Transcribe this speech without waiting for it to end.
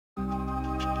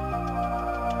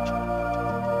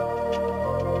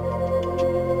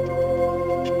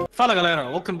Fala galera,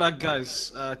 welcome back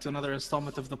guys to another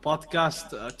installment of the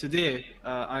podcast. Today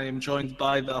I am joined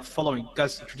by the following.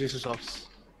 Guys, introduce yourselves.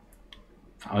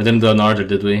 Oh, we didn't do an order,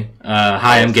 did we?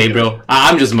 Hi, I'm Gabriel.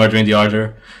 I'm just murdering the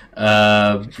order.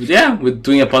 Yeah, we're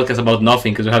doing a podcast about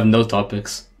nothing because we have no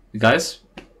topics. You guys?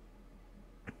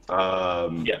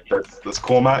 Yeah. There's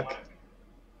Cormac.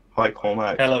 Hi,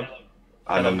 Cormac. Hello.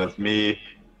 And then there's me.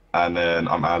 And then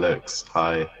I'm Alex.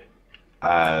 Hi.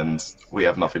 And we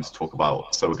have nothing to talk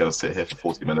about, so we're going to sit here for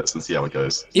 40 minutes and see how it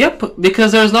goes. Yep,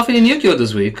 because there's nothing in Yu-Gi-Oh!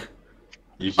 This week.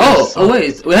 Yes. Oh,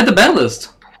 wait, we had the ban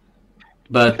list.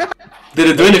 But did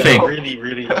it do anything?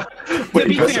 Really.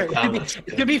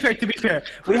 To be fair,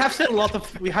 we have said a lot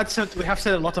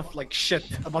of like shit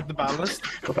about the ban list,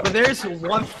 but there's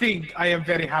one thing I am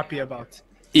very happy about.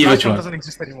 Which one? Doesn't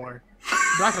exist anymore.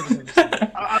 Blackrock doesn't exist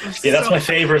anymore. Yeah, that's my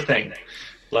favorite thing.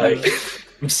 Like,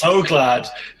 I'm so glad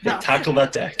they tackled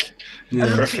that deck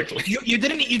perfectly. You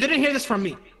didn't hear this from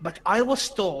me, but I was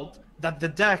told that the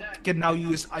deck can now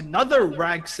use another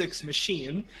rank 6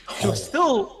 machine to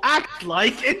still act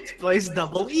like it plays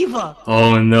double Eva.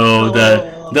 Oh no,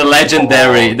 the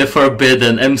legendary, the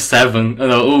forbidden M7. Oh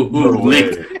no,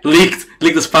 leaked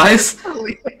the spice. Oh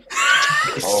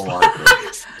my god.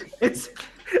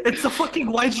 It's a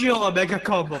fucking YGO Omega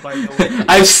combo, by the way.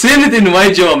 I've seen it in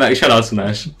YGO Omega. Shout out to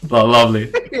Nash. Lovely.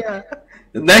 Yeah.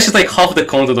 Nash is like half the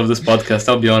content of this podcast,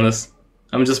 I'll be honest.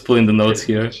 I'm just pulling the notes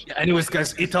here. Yeah, anyways,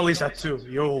 guys, Italy's at 2.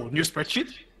 Yo, new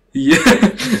spreadsheet? Yeah.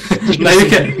 now you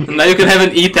can have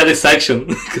an E-Tele section.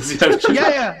 Cause you have...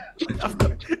 Yeah. Of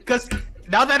course. Because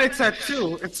now that it's at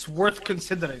 2, it's worth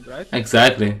considering, right?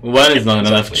 Exactly. One is not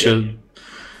enough. Should.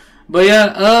 But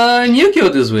yeah, in Yu-Gi-Oh!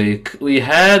 This week, we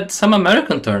had some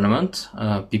American tournament,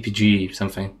 PPG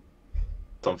something.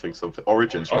 Something.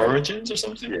 Origins, right? Origins or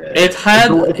something? Yeah. It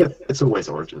had... It's always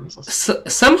Origins.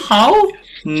 Somehow,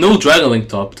 no Dragon Link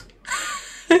topped.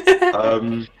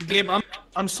 Gabe,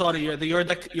 I'm sorry, your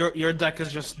deck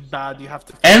is just bad. You have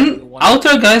to... And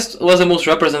Altergeist was the most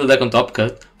represented deck on Top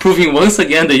Cut, proving once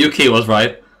again the UK was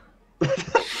right.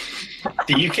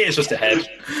 The UK is just ahead.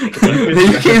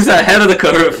 The UK is ahead of the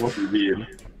curve. What do you mean?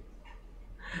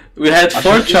 We had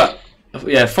 4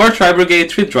 Tri-Brigade,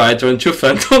 3 Drytron, 2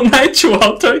 Phantom Knight, 2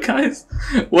 Altergeist,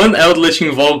 1 Eldritch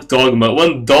Invoke Dogma,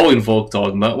 1 Doll Invoke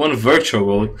Dogma, 1 Virtual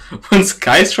World, 1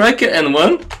 Sky Striker, and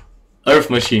 1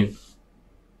 Earth Machine.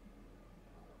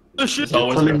 It's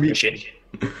always a machine.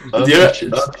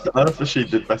 The Earth Machine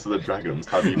did better than Dragons.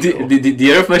 How do you feel?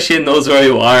 The Earth Machine knows where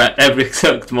you are at every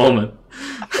exact moment.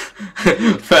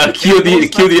 Cue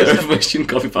the Earth Machine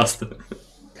copy pasta.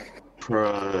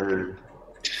 Bro.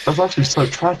 That's actually so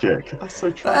tragic. That's so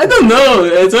tragic. I don't know,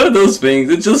 it's one of those things,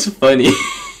 it's just funny.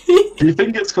 Do you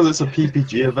think it's because it's a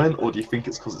PPG event, or do you think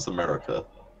it's because it's America?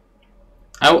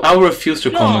 I will refuse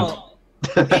to comment.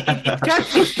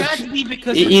 It can't be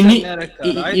because it's America,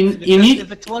 right?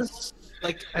 If it was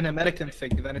like an American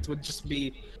thing, then it would just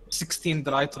be 16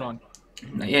 Drytron.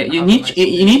 Yeah, you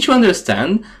need to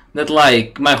understand that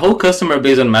like my whole customer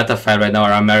base on MetaFi right now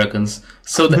are Americans.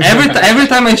 So every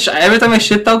time I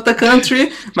shit talk the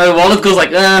country, my wallet goes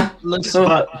like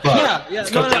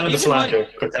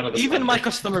Even my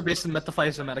customer base in MetaFi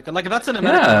is American. Like that's an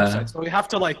American website, so we have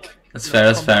to like. That's fair.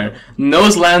 That's fair.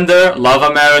 Noselander, love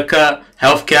America,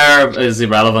 healthcare is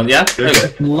irrelevant. Yeah.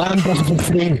 Okay. Land of the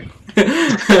free.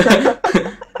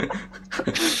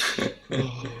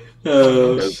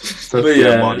 But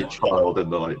yeah, child in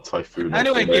the like typhoon.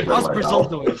 Anyway, Gabe, how's Brazil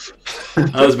doing?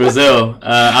 How's Brazil?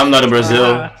 I'm not in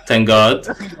Brazil, thank God.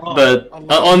 But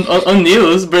on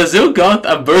news, Brazil got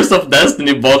a Burst of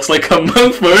Destiny box like a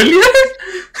month earlier.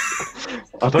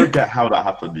 I don't get how that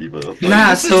happened either.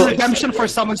 Nah, this is redemption for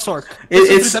Summon Sork.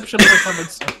 It's redemption for Summon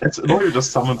Sork. It's not even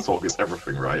just Summon Sork, it's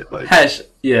everything, right? Like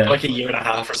yeah. Like a year and a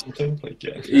half or something. Like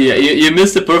Yeah, you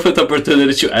missed the perfect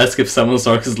opportunity to ask if Summon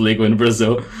Sork is legal in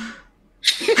Brazil.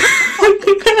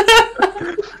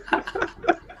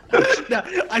 Yeah,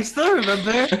 I still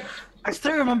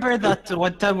remember that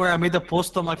one time where I made a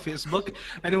post on my Facebook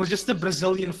and it was just a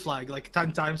Brazilian flag like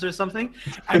 10 times or something,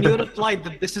 and you replied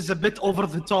that this is a bit over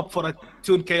the top for a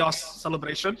Toon Chaos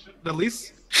celebration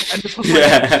release, and this was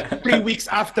like 3 weeks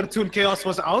after Toon Chaos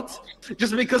was out,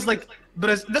 just because like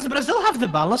does Brazil have the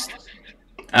ballast?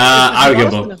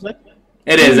 Arguable.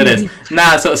 It is.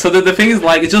 Nah, so the thing is,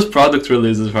 like, it's just product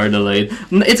releases are delayed.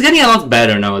 It's getting a lot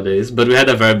better nowadays, but we had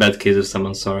a very bad case of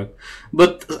Summon Sork.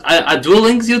 But a Duel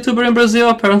Links YouTuber in Brazil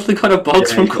apparently got a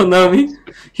box from Konami.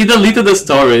 He deleted the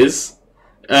stories,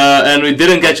 and we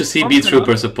didn't get to see B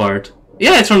Trooper support.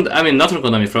 Yeah, it's from. I mean, not from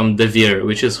Konami, from Devir,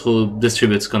 which is who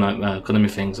distributes Konami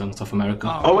things in South America.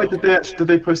 Oh wait, did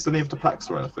they post any of the packs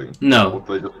or anything? No. Or did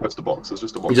they just post the box? It's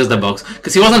just a box. Just the box,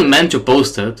 because he wasn't meant to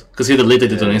post it, because he deleted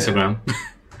it on Instagram.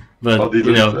 But Oh, they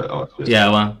you know, deleted it? Oh, shit. yeah,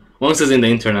 well, once it's in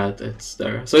the internet, it's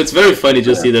there. So it's very funny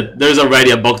to see that there's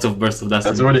already a box of Burst of Destiny.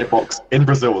 There's already a box in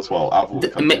Brazil as well. Out of all the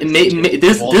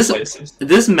countries.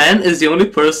 This man is the only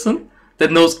person that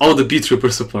knows all the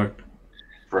B-Trooper support.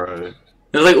 Bro.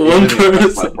 There's like one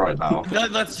person. Like right now.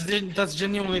 That's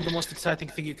genuinely the most exciting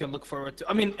thing you can look forward to.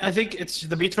 I mean, I think it's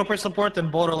the B-Trooper support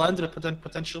and Borderlands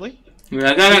potentially.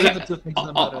 Yeah, Those are the two things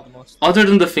that matter the most. other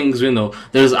than the things we know,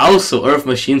 there's also Earth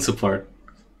Machine support.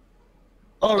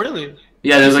 Oh, really?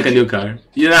 Yeah, there's like a new card.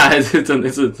 Yeah, it's an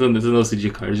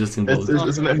OCG card, it's just in bold.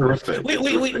 Isn't it horrific?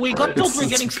 We got told we're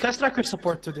getting Sky Striker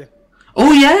support today.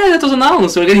 Oh yeah, that was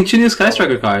announced. We're getting 2 new Sky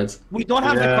Striker cards. We don't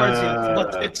have the cards yet,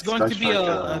 but it's going Sky to be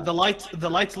Striker. the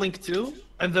light Link 2,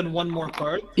 and then one more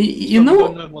card. You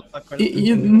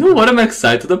know what I'm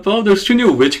excited about? There's 2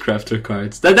 new Witchcrafter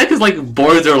cards. That deck is like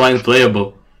borderline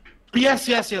playable. Yes.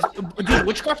 Dude,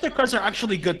 Witchcrafter cards are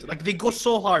actually good. Like, they go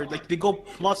so hard. Like, they go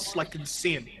plus, like,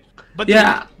 insane. But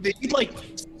Yeah. they need, like,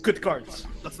 good cards.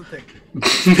 That's the thing.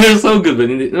 They're so good, but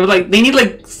they need they're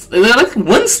like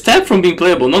one step from being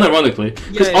playable, non-ironically,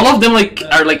 because Yeah, all of them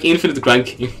are like infinite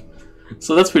ranking.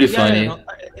 So that's pretty funny.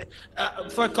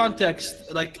 For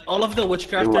context, like, all of the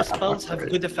Witchcrafter spells have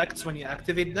good effects when you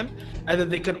activate them, and then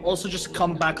they can also just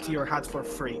come back to your hand for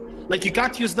free. Like, you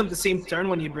can't use them the same turn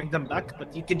when you bring them back,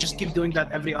 but you can just keep doing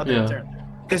that every other turn,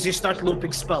 because you start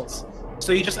looping spells.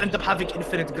 So you just end up having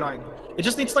infinite grind. It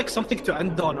just needs like something to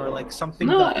end on, or like something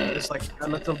that is like a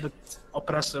little bit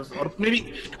oppressive, or maybe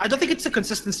I don't think it's a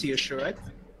consistency issue, right?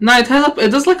 No,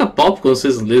 it does like a pop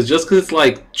consistently. It's just because it's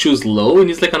like choose low and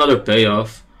it's like another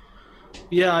payoff.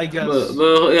 Yeah, I guess.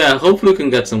 But yeah, hopefully we can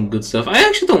get some good stuff. I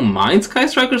actually don't mind Sky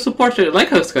Striker support. I like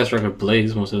how Sky Striker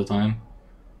plays most of the time.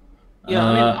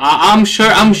 Yeah, I'm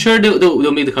sure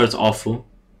they'll make the cards awful.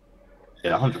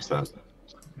 Yeah, 100%.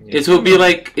 It will be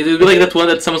like that one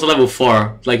that summons a level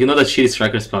 4, like you know that shitty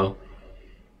striker spell.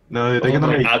 No, they're gonna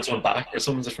make. adds one back or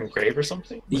summons it from grave or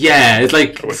something. Yeah, it's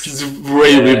like it's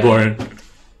Ray Reborn.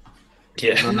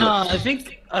 Yeah. No, I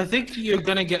think we're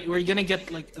gonna get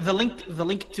like the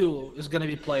link 2 is gonna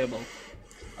be playable.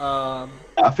 I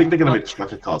think they're gonna make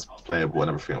striker cards playable and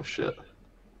everything else shit.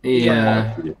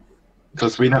 Yeah,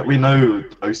 Because we know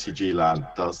OCG land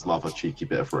does love a cheeky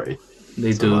bit of Ray.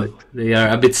 they do. Like, they are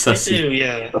a bit sussy. They do,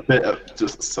 yeah. A bit of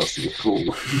just sussy.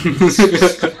 Cool.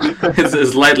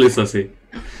 It's slightly sussy.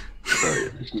 Sorry,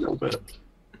 a little bit.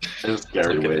 In a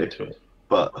scary way.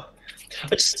 But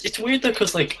It's weird though,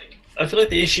 because like I feel like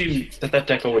the issue that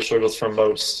deck always struggles from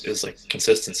most is like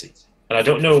consistency, and I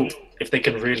don't know if they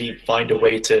can really find a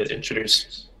way to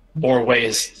introduce more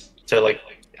ways to like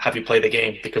have you play the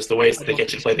game, because the ways that they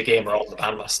get you to play the game are all on the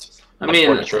ban list. I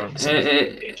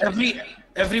mean,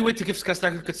 every way to give Sky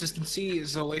Striker consistency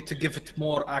is a way to give it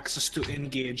more access to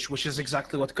engage, which is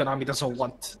exactly what Konami doesn't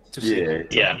want to see.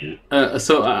 Yeah.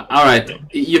 Alright,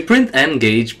 you print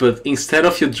Engage, but instead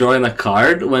of you drawing a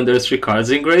card when there's 3 cards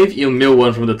engraved, you mill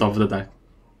one from the top of the deck.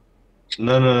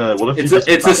 No. What if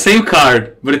It's the same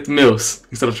card, but it mills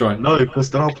instead of drawing. No, because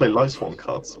then I'll play Lightsworn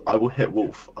cards. I will hit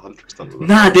Wolf 100% of them.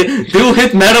 Nah, they will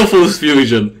hit Metalful's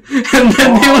Fusion, and then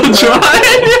they will draw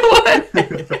anyone!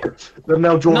 Then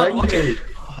they'll draw No, okay.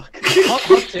 Fuck.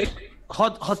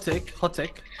 Hot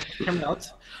take. Hear me out.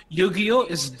 Yu-Gi-Oh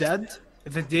is dead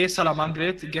the day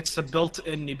Salamangreat gets a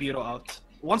built-in Nibiru out.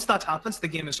 Once that happens, the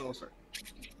game is over.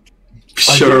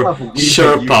 Sure,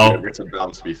 pal. Written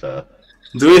down, to be fair.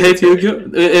 Do we hate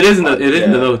Yu-Gi-Oh? It is in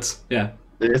the notes. Yeah.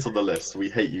 It is on the list. We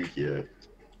hate Yu-Gi-Oh.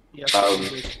 Yes.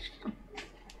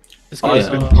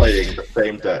 I've been playing the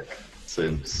same deck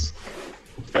since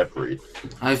February.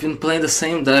 I've been playing the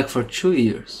same deck for 2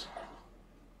 years.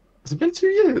 Has it been 2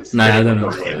 years? Nah, I don't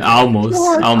know.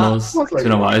 Almost. It's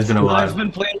been a while.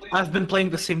 I've been playing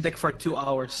the same deck for 2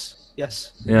 hours.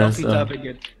 Yes. Yes,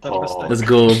 Again. Let's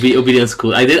go. Be Obedience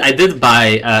Code. I did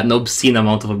buy an obscene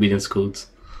amount of Obedience Codes.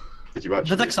 Did you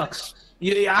actually? The deck sucks.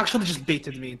 You actually just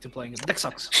baited me into playing it. The deck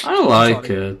sucks. I like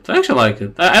it. I actually like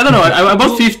it. I don't know. I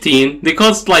bought 15. They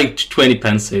cost like 20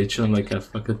 pence each. I'm like, yeah,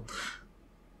 fuck it.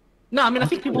 No, I mean, I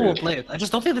think people will play it. I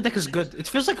just don't think the deck is good. It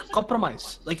feels like a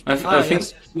compromise. Like, I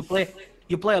think you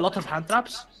play a lot of hand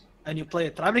traps, and you play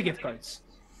Tri-Brigade cards,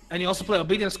 and you also play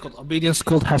Obedience Code. Obedience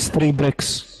Code has 3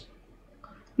 bricks.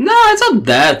 No, it's not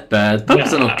that bad. Pup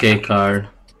is an okay card.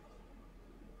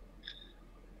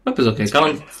 Pup is okay. We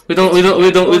don't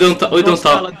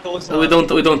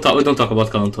talk about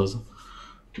Kalantosa.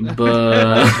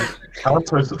 But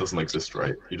Halitosis doesn't exist,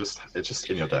 right? It's just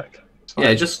in your deck. It's fine.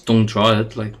 Yeah, just don't draw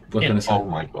it. Like, what can I say? Oh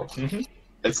my god.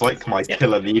 It's like my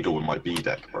killer needle in my B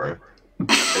deck, bro.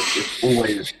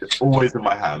 It's always in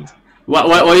my hand.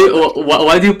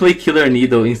 Why do you play Killer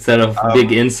Needle instead of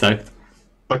Big Insect?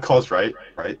 Because right,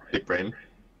 big brain.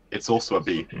 It's also a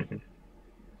B.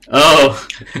 Oh.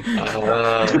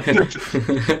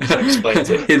 Explains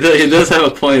it. He does have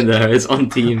a point there. It's on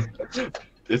theme.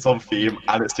 It's on theme,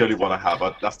 and it's the only one I have.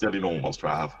 That's the only normal monster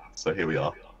I have. So here we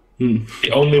are.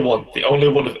 The only one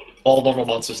of all normal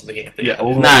monsters in the game. Yeah.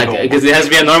 Nah, because it has to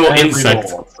be a normal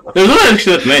insect. There's not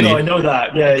actually that many. No, I know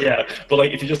that. Yeah. But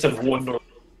like, if you just have one normal,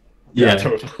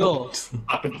 Cool.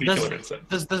 happen to be killer insect.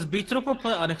 Does B Trooper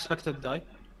play Unexpected Die?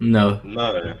 No.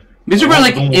 No. These are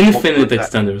like infinite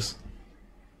extenders.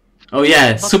 Oh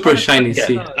yeah, super shiny Yeah,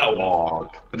 C. that one. Log.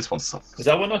 But this one sucks. Is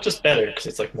that one not just better because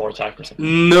it's like more attack or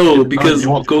something? No, because you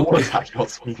want small Goki attack, you want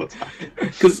small attack.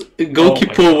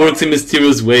 Pull works in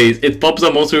mysterious ways. It pops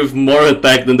a monster with more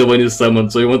attack than the one you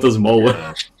summoned, so you want a small one.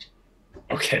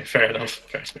 Okay, fair enough.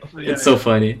 It's so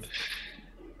funny.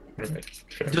 Right,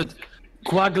 fair. Dude,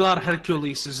 Quaglar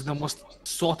Hercules is the most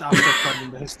sought after card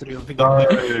in the history of the game.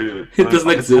 No, It doesn't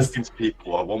I'm exist. talking to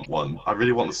people, I want one. I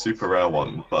really want the super rare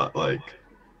one, but like,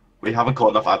 we haven't got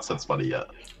enough AdSense money yet.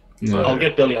 No. I'll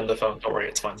get Billy on the phone. Don't worry,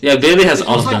 it's fine. Yeah, Bailey has It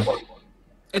was Osman.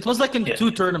 It was like in Yeah. 2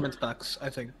 tournament packs,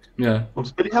 I think. Yeah. Well,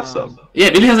 does Billy have some?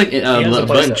 Yeah, Bailey has like has a a playset.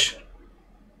 bunch.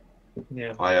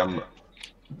 Yeah. I am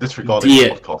disregarding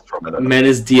Yeah. the podcast for a minute.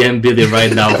 Menace DM Billy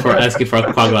right now for asking for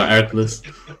a Quaglar Hercules.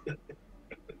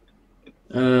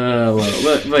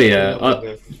 But yeah,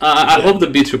 I hope the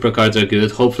B Trooper cards are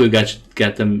good. Hopefully, we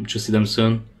get them to see them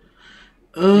soon.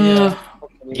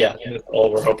 Yeah, that's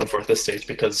all we're hoping for at this stage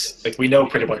because like we know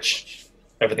pretty much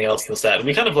everything else in the set. And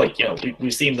we kind of like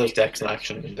we've seen those decks in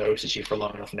action in the OCG for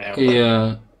long enough now. but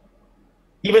Yeah,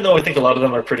 even though I think a lot of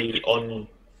them are pretty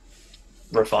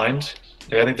unrefined,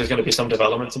 like, I think there's going to be some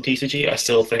developments in TCG. I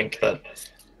still think that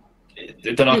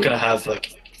they're not going to have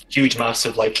like huge,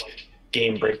 massive like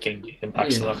game-breaking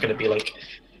impacts. They're not going to be like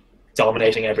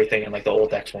dominating everything, and like the old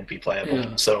decks won't be playable.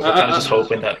 Yeah. So we're kind of just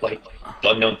hoping that like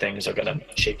the unknown things are going to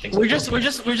shape things. We're up. just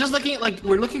looking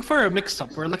we're looking for a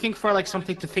mix-up. We're looking for like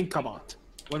something to think about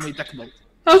when we deck build.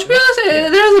 to be honest,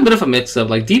 there's a bit of a mix-up.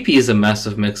 Like DP is a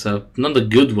massive mix-up, not a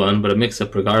good one, but a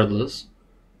mix-up regardless.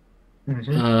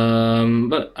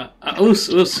 But we'll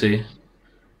see.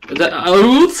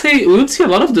 We would see a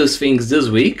lot of those things this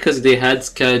week because they had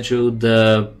scheduled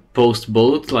the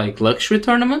post-boat like luxury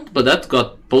tournament, but that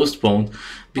got postponed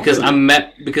because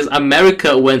because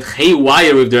America went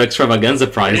haywire with their extravaganza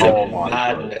prize. Oh my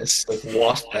Madness! Like,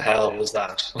 what the hell was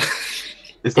that?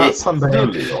 Is that Sunday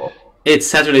only or? It's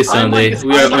Saturday, Sunday.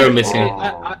 We are missing it.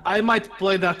 I might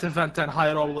play that event and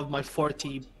high roll with my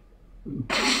 40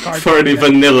 card. 40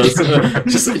 vanillas.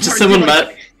 just someone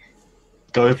mad.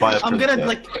 Go buy a I'm gonna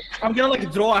printer.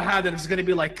 like draw a hand and it's gonna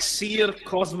be like Seer,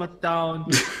 Cosmet Down,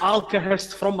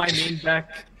 Alkahest from my main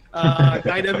deck,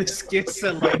 Dynamic Skits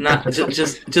and like Nah,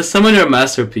 just summon your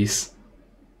masterpiece.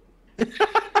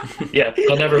 Yeah,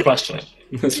 I'll never question it.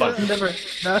 It's fine. never.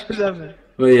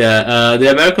 But yeah,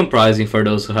 the American pricing for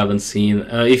those who haven't seen.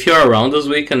 If you're around this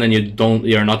weekend and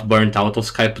you're not burnt out of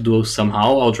Skype duos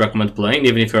somehow, I would recommend playing,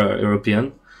 even if you're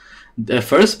European. The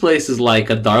first place is like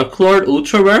a Dark Lord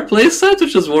ultra rare playset,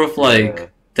 which is worth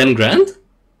like 10 grand.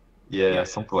 Yeah,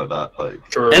 something like that. Like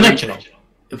For And regional.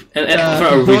 And for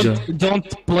a regional. Don't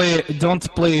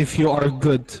play if you are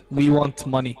good. We want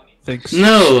money. Thanks.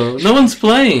 No one's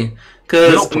playing. We're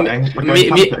Because not playing, we're going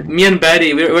camping. me and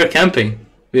Betty, we're camping.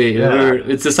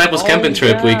 It's Disciples camping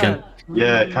trip weekend.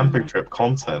 yeah, camping trip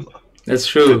content. That's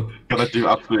true. Gonna do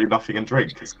absolutely nothing and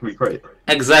drink. It's gonna be great.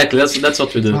 Exactly. That's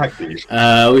what we do. Exactly.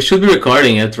 We should be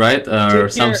recording it, right? Or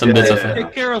some bits of it.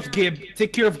 Take care of Gabe.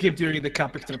 Take care of Gabe during the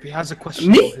camping trip. He has a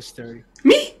questionable Me? history.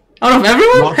 Me? Out of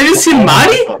everyone? Have you seen Oh my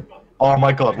Mari? God. Oh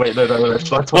my god! Wait, no.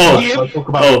 Should I talk Oh. about? Should I talk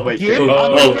about? Oh. Wait, Gabe, Oh,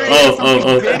 I'm oh, afraid oh, of something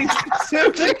oh, oh. very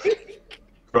specific.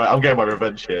 right, I'm getting my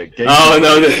revenge here. Gabe, Oh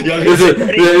no! This is the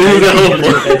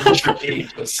whole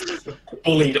point. Just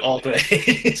bullied all day.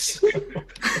 It's you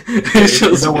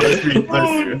just- know what I mean,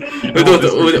 don't you? You We know what I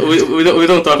mean. we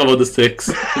don't talk about the sticks.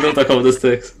 We don't talk about the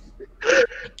sticks.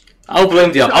 I'll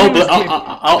blame the I'll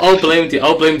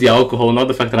blame the alcohol, not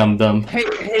the fact that I'm dumb.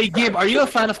 Hey, Gabe, are you a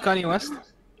fan of Kanye West?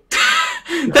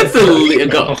 That's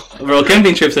bro.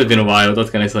 Camping trips have been wild.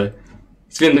 What can I say?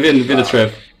 It's been a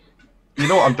trip. You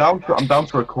know, I'm down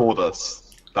to record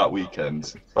us that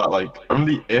weekend, but like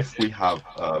only if we have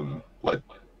like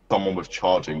someone with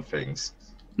charging things.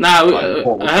 Nah, Like,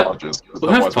 portable I have, chargers, 'cause we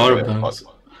have otherwise power we'll get banks.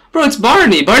 Bro, it's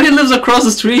Barney. Barney lives across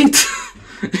the street.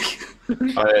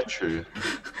 Oh, yeah, true.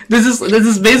 This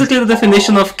is basically the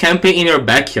definition of camping in your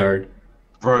backyard.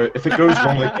 Bro, if it goes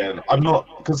wrong again, I'm not,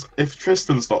 because if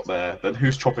Tristan's not there, then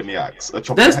who's chopping the axe?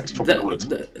 Chopping the axe, chopping the wood.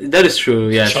 That is true.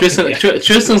 Yeah,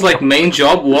 Tristan's like main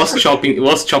job was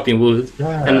chopping wood,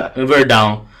 Yeah. and we're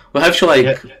down. We'll have to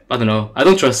like I don't know. I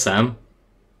don't trust Sam.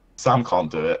 Sam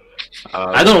can't do it.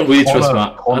 I don't really trust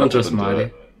I Connor don't trust couldn't do Marty.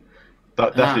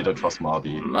 it. Definitely don't trust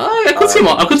Marty. I could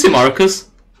see Marcus.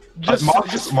 Just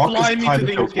Marcus fly me to kinda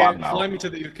the feels UK. bad now. Fly me to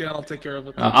the UK. I'll take care of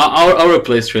it. I'll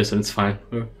replace Tristan. It's fine.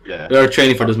 Yeah. We are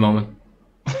training for this moment.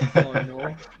 Oh,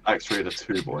 no. Axe Raider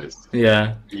 2, boys.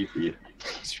 Yeah. Easy.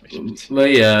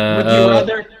 But yeah.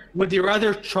 Would you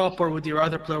rather chop or would you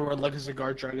rather play World Legacy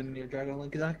Guard Dragon in your Dragon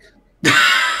Link deck?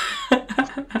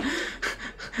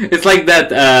 It's like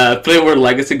that play World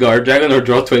Legacy Guard Dragon or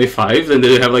draw 25, and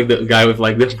then you have like the guy with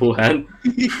like the full hand.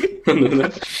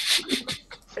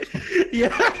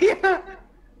 Yeah.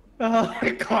 Oh my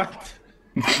god.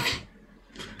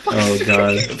 Oh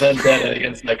god. Vendetta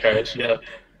against that card, yeah.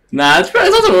 Nah, it's not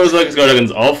that World Legacy Guard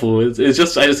Dragon's awful. It's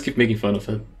just I just keep making fun of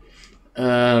it.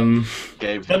 No.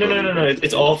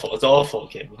 It's awful. It's awful,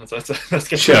 Gabe. Let's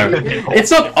get Sure.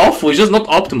 It's not awful. It's just not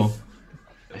optimal.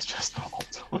 It's just not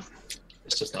optimal.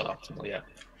 It's just not optimal, yeah.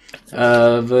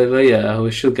 But yeah,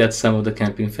 we should get some of the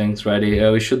camping things ready.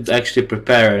 We should actually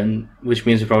prepare, and which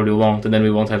means we probably won't, and then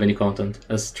we won't have any content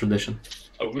as tradition.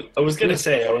 I was gonna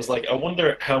say, I was like, I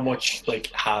wonder how much like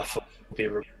half will be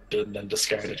removed and then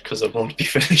discarded because it won't be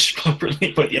finished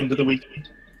properly by the end of the week.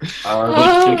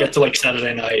 We'll get to like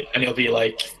Saturday night, and it'll be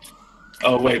like,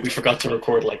 oh wait, we forgot to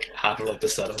record like half of like the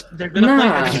setup. They're gonna play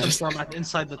extra format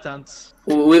inside the tents.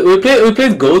 We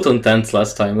played Goat on tents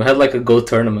last time. We had like a Goat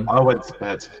tournament. I went to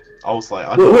bed. I was like,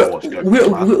 I don't know what to go.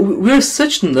 We're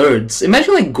such nerds.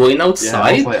 Imagine like going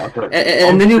outside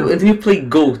and then you play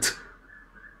Goat.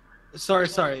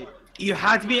 Sorry. You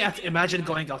had me at imagine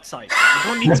going outside. You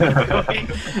don't need to be going.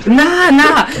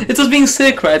 Nah. It was being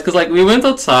sick, right? Because like we went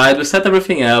outside, we set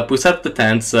everything up, we set the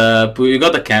tents up, we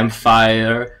got the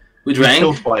campfire, we drank.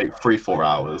 Still for like 3-4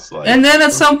 hours. Like, and then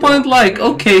at some point, like,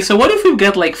 okay, so what if we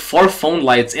get like 4 phone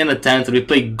lights in a tent and we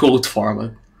play Goat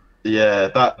format? Yeah,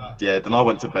 then I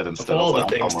went to bed instead. I was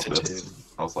like, I'm done with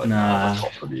this. I was like, nah. that's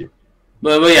not for me.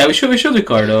 But yeah, we should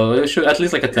record though. We should at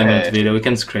least like a 10-minute video. We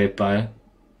can scrape by.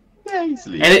 Yeah,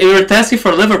 easily. And we were testing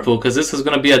for Liverpool because this is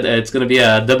gonna be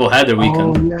a double header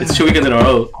weekend. Oh, yeah. It's 2 weekends in a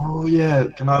row. Oh yeah,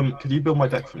 can you build my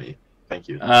deck for me? Thank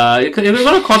you. You're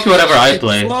gonna copy whatever I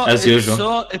play as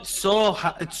usual. It's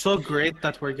so great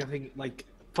that we're getting like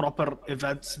proper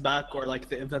events back, or like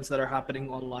the events that are happening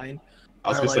online. I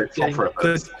was gonna say proper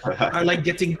events. Are like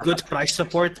getting good price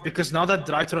support, because now that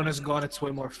Drytron is gone, it's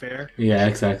way more fair. Yeah,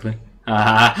 exactly.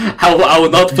 I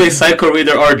would not play Psycho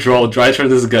Reader or draw. Drytron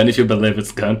is gun if you believe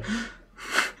it's gun.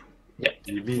 Yeah.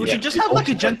 We should just have like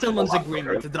a gentleman's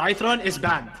agreement. Drytron is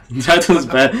banned. Drytron is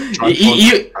banned.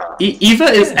 Eva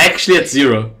is actually at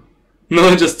 0.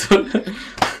 No, just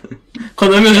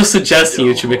Konami is just suggesting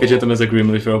you should make a gentleman's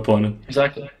agreement with your opponent.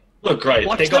 Exactly. Look, right,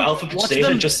 they got Alpha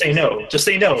Crusader, just say no. Just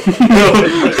say no.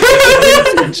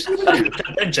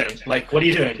 Like, what are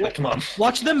you doing? Like, come on.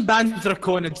 Watch them ban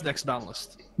Draconid's next ban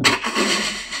list.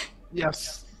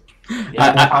 Yes.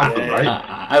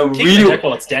 I Take really the deck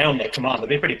while it's down, like, come on, that'd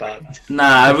be pretty bad.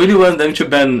 Nah, I really want them to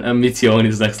ban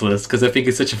Meteoni's next list, because I think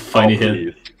it's such a funny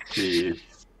hit. Please.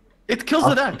 It kills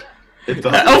the deck. It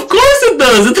does. Of course it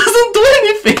does! It doesn't do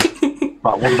anything!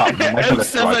 But what about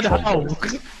F7 how?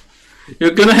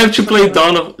 You're gonna have to play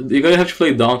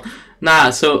Dawn. Nah,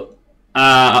 so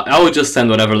I would just send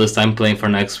whatever list I'm playing for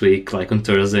next week, like on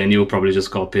Thursday, and you'll probably just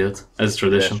copy it as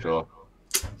tradition. Yeah, sure.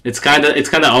 It's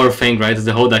kinda our thing, right? It's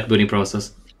the whole deck building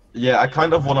process. Yeah, I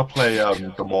kind of want to play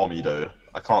the Mommy though.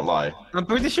 I can't lie. I'm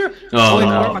pretty sure. Oh, wait,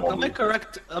 no.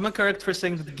 Cormac, am I correct for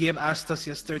saying that Gabe asked us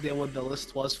yesterday what the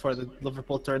list was for the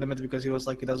Liverpool tournament because he was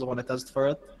like he doesn't want to test for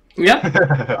it? Yeah.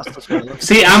 Asked us for the list.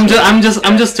 See, I'm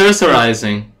just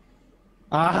terrorizing.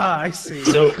 Ah, I see.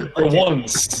 So, for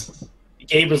once,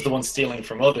 Gabe is the one stealing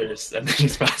from others, and then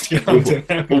he's passing it on to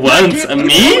them. Once?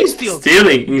 Me?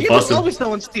 Stealing? He was Impossible. always the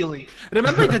one stealing.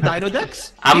 Remember the Dino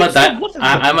decks? I'm a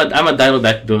Dino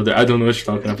deck builder. I don't know what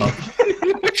you're talking about.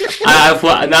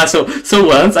 So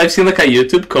once I've seen like a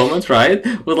YouTube comment, right,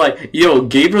 with like, yo,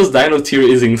 Gabriel's Dino tier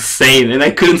is insane, and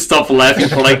I couldn't stop laughing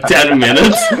for like 10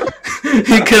 minutes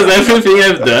because everything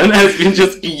I've done has been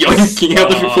just yoinking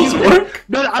other people's work.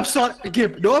 No, I'm sorry,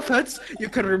 Gabe. No offense. You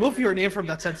can remove your name from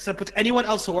that sentence and put anyone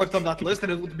else who worked on that list,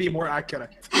 and it would be more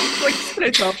accurate. Like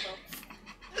straight up.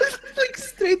 Like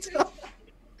straight up.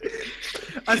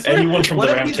 Anyone from the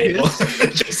round table.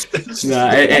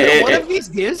 One of these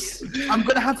days, I'm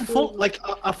gonna have a full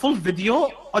a full video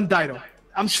on Dino.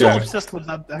 I'm Sure. so obsessed with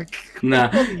that deck. Nah,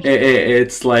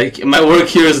 it's like my work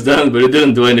here is done, but it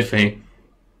didn't do anything.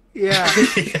 Yeah.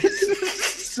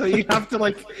 So you have to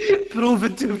like prove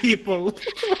it to people.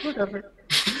 Whatever.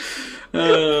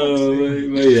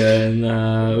 But yeah,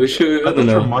 nah, we should. I That don't just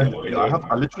know. reminded me.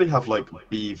 I literally have like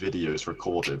B videos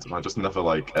recorded, and I just never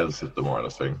like edited them or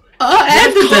anything.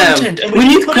 Edit content, them. and We we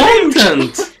need put it out.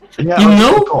 content. Yeah, You I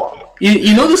know? forgot.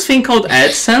 You know this thing called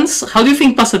AdSense? How do you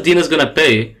think Pasadena's gonna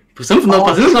pay?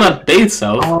 Pasadena's gonna pay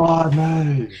itself. Oh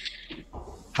no!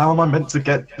 How am I meant to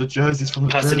get the jerseys from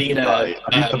the Pasadena, jersey guy? I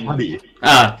need the money.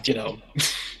 You know,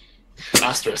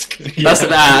 asterisk. That's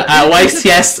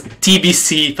YCS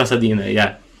TBC Pasadena.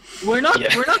 Yeah, We're not Yeah.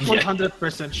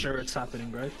 100% sure it's happening,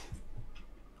 right?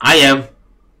 I am.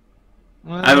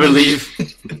 I believe.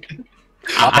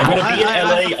 I'm gonna be in I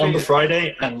LA have to on the figure- Friday,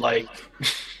 and like,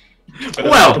 whether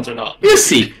it Well, happens or not. you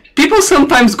see, people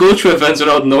sometimes go to events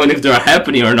without knowing if they're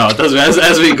happening or not,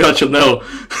 as we got to know.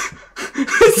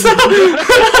 So,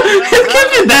 it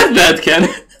can't be that bad, can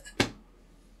it?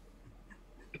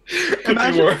 Could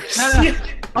be worse. No.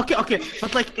 Okay,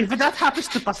 but like, if that happens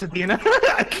to Pasadena,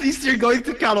 at least you're going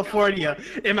to California.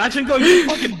 Imagine going to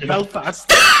fucking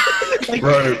Belfast. Like,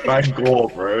 Bro, Bangor,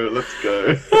 bro. Let's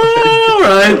go.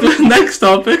 Alright, next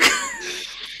topic.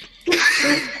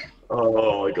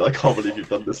 Oh my god, I can't believe you've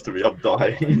done this to me. I'm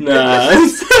dying. Nah.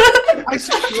 I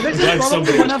swear, Glad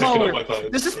somebody was picking up my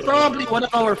phone. this is probably one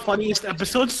of our funniest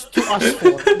episodes to us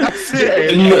four. That's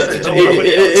it.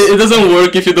 It doesn't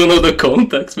work if you don't know the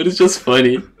context, but it's just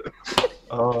funny.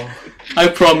 Oh. I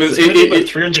promise. There's gonna be like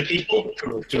 300 people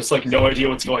who just like no idea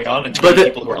what's going on, and 20 But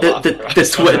people who are laughing. right?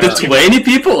 the 20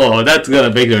 people? Oh, that's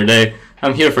gonna make their day.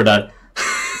 I'm here for that.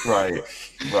 Right.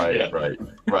 Yeah.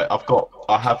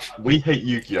 I have We Hate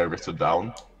Yu-Gi-Oh! Written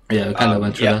down. Yeah, we kind of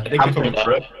went through Yeah, I that. think we Camping covered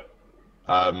Trip.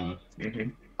 that.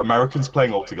 Americans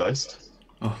playing Altergeist.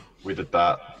 Oh. We did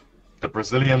that. The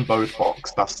Brazilian BODE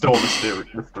box. That's still a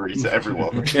mystery to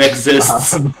everyone. It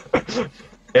exists.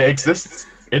 It exists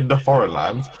in the foreign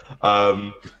land.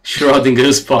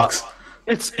 Schrodinger's box.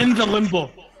 It's in the limbo.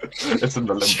 It's in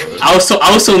the limbo.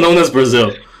 Also known as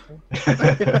Brazil.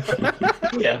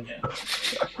 Yeah.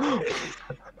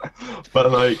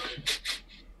 But like,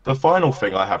 the final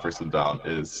thing I have written down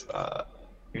is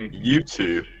you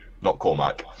two, not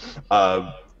Cormac,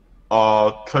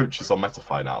 are coaches on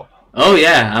Metafy now. Oh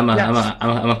yeah, I'm a And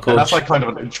that's coach. like kind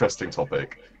of an interesting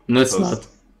topic. No, it's because not.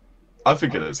 I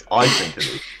think it is. I think it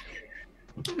is.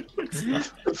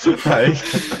 Like,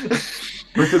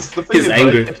 because the thing He's is, like,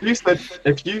 angry.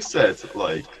 if you said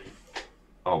like,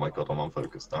 oh my god, I'm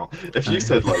unfocused now. If you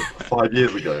said like 5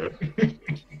 years ago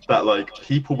that like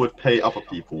people would pay other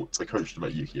people to coach them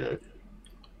at Yu-Gi-Oh,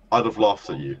 I'd have laughed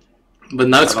at you. But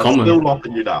now it's And I'd common. still laugh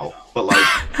at you now. But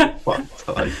like, but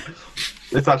like,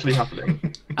 it's actually happening.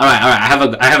 Alright.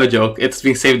 I have a joke. It's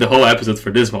been saved the whole episode for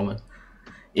this moment.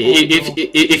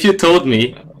 If you told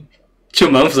me 2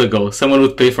 months ago someone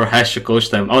would pay for Hash to coach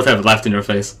them, I would have laughed in your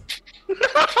face.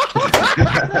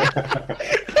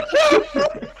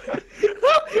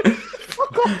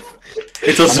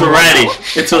 It was ready.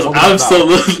 It was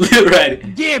absolutely ready.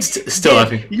 Gabe, Still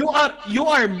laughing. You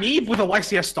are me with a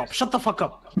YCS stop. Shut the fuck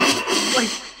up. like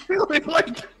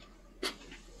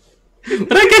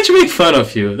But I get to make fun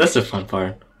of you. That's the fun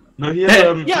part. No, he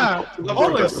had, Yeah, he topped another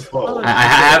event always. as well. I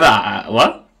have a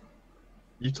what?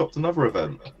 You topped another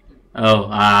event.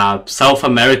 Oh, South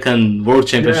American World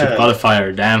Championship Yeah.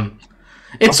 qualifier. Damn.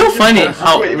 It's so funny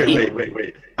how.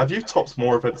 Wait. Have you topped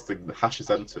more events than the Hash has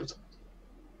entered?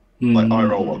 Like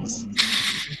IRL ones?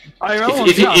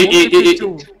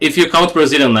 If you count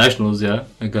Brazilian nationals, yeah,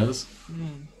 I guess.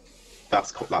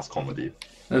 That's comedy.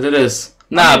 It is.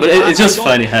 Nah, but it's just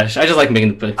funny, Hash. I just like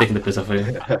taking the piss off of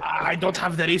you. I don't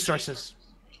have the resources.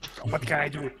 What can I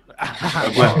do?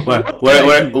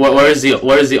 Where is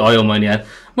the oil money at?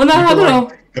 Well, no, I don't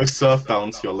know. Go surf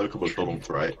down to your local McDonald's,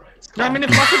 right? No, I mean,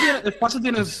 if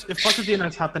Pasadena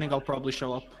is happening, I'll probably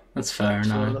show up. That's fair. So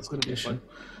No. that's gonna be fun.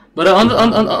 But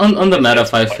on the Meta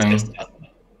 5 thing,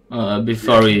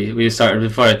 before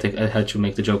I had to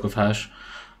make the joke of Hash,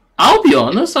 I'll be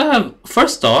honest.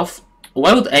 First off,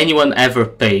 why would anyone ever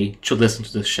pay to listen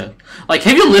to this shit? Like,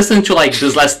 have you listened to like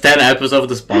this last 10 episodes of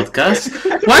this podcast?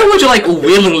 Why would you like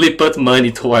willingly put money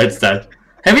towards that?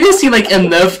 Haven't you seen like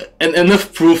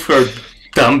enough proof for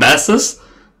dumbasses?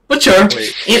 But sure.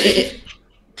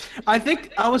 I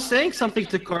think I was saying something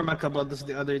to Cormac about this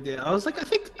the other day. I was like,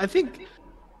 I think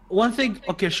one thing.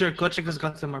 Okay, sure, coaching has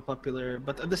gotten more popular,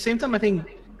 but at the same time, I think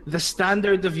the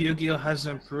standard of Yu-Gi-Oh has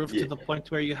improved to the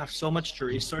point where you have so much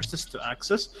resources to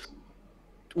access,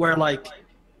 where like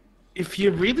if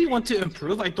you really want to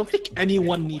improve, I don't think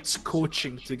anyone needs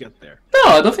coaching to get there. No,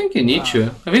 I don't think you need to.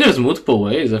 I think there's multiple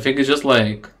ways. I think it's just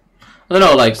like, I don't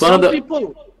know, like one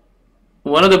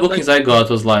of the bookings I got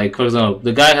was like, for example,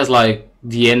 the guy has like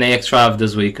DNA extra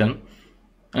this weekend,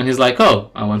 and he's like,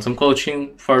 oh, I want some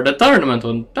coaching for the tournament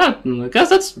on that. And I guess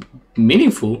that's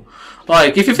meaningful.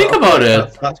 Like, if you think about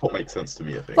it, that's what makes sense to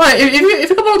me. I think. like if you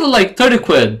think about it, like 30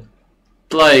 quid.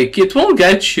 Like, it won't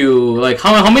get you, like,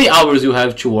 how many hours you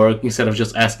have to work instead of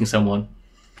just asking someone.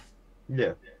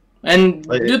 Yeah. And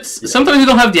sometimes you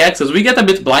don't have the access. We get a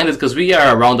bit blinded because we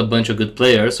are around a bunch of good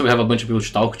players, so we have a bunch of people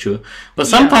to talk to. But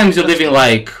sometimes you're living,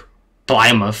 like,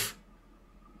 Plymouth,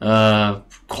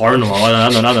 Cornwall, I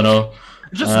don't know.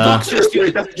 Just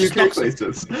UK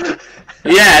places.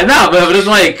 Yeah, no, but it's,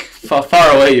 like, far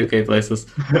away UK places.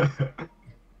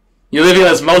 You live in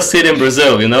a small city in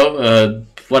Brazil, you know?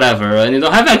 Whatever, and you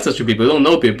don't have access to people, you don't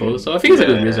know people, so I think it's a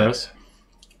good resource.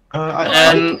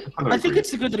 I think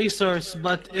it's a good resource,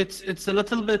 but it's a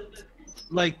little bit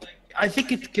like, I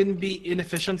think it can be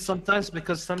inefficient sometimes,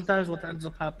 because sometimes what ends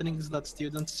up happening is that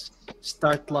students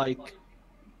start like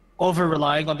over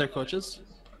relying on their coaches,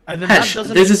 and then Hash,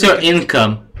 this is your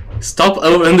income. Stop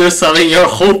underselling your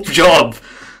whole job.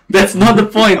 That's not the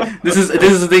point. This is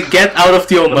the get out of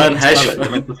the Oman, Hash.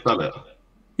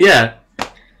 Yeah.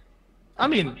 I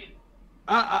mean,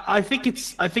 I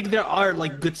think there are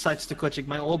like good sides to coaching.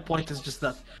 My whole point is just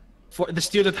that for the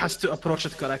student has to approach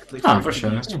it correctly. For sure.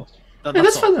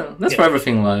 That's for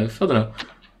everything in life. I don't know.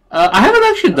 I haven't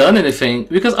actually done anything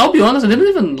because I'll be honest, I didn't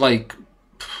even like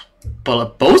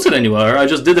post it anywhere. I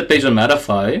just did the page on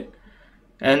Matterfy,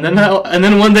 and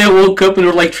then one day I woke up and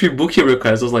there were like 3 booking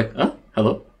requests. I was like,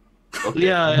 hello.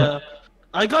 Yeah.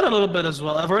 I got a little bit as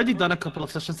well. I've already done a couple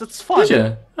of sessions. It's fun. Did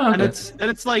you? Oh, okay.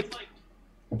 And it's like,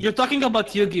 you're talking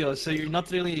about Yu-Gi-Oh, so you're not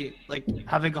really like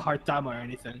having a hard time or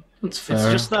anything. That's fair.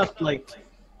 It's just that like,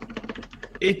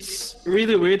 it's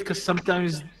really weird because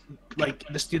sometimes like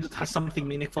the student has something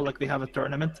meaningful, like they have a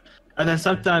tournament, and then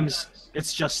sometimes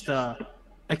it's just a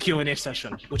Q&A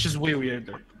session, which is way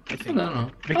weirder, I think. I don't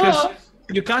know. Because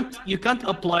you can't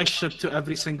apply shit to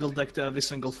every single deck, to every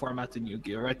single format in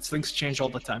Yu-Gi-Oh, right? Things change all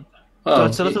the time. So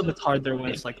it's a little bit harder when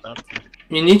it's like that.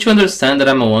 You need to understand that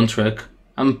I'm a one-trick.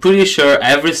 I'm pretty sure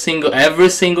every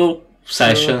single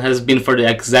session has been for the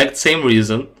exact same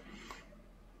reason,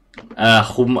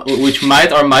 which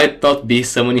might or might not be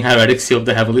summoning Heretic Seal of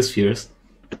the Heavenly Spheres.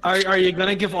 Are you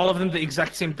gonna give all of them the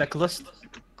exact same deck list?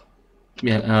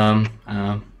 Yeah,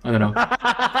 I don't know.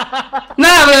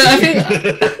 Nah, but I think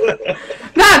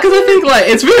because I think like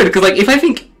it's weird because like if I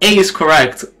think A is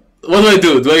correct, what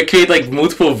do? Do I create like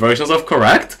multiple versions of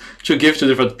correct to give to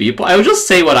different people? I would just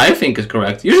say what I think is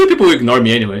correct. Usually people will ignore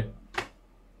me anyway.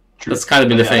 True. That's kind of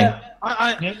been the thing.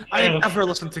 I never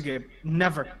listened to Gabe.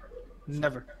 Never.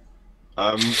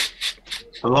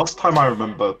 The last time I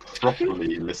remember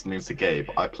properly listening to Gabe,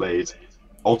 I played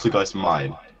Altergeist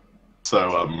Mine.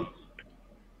 So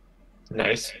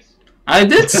nice. I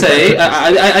did say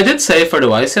I did say for the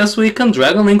YCS weekend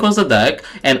Dragon Link was the deck,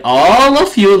 and all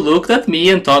of you looked at me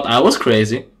and thought I was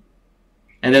crazy,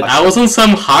 and that I was on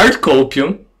some hard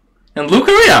copium, and look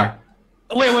where we are.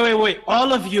 Wait!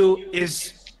 All of you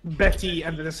is Betty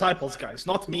and the Disciples guys,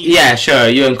 not me. Yeah, sure.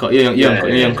 You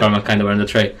and Karma kind of were in the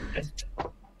tray.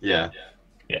 Yeah.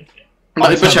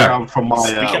 But sure. From my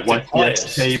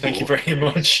YPS table. Thank you very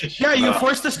much. Yeah, you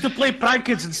forced us to play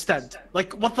Prankins instead.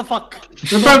 Like, what the fuck?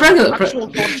 You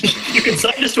can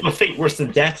sign us to a fate worse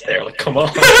than death there. Like, come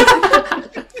on.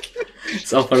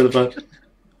 It's all part of the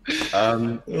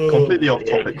fun. Completely off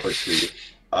topic quickly.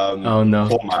 Oh no.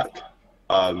 Format.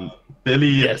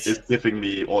 Billy is giving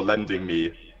me or lending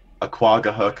me a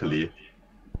Quagga Hercule.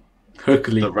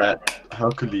 The red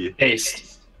Hercule.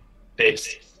 Based.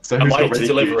 So am who's I got to ready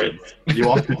deliver ingredients? You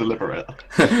are to deliver it.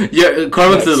 Yeah,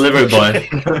 Cormac's the delivery boy.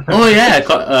 Oh yeah,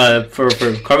 for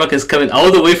Cormac is coming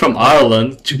all the way from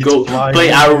Ireland to go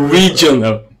play our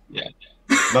regional. Yeah.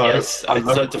 No, yes, I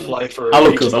decided to fly for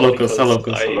locals,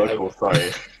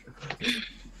 sorry.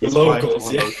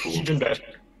 Locals, yeah, even better.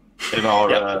 In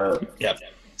our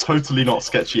totally not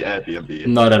sketchy Airbnb.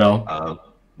 Not at all.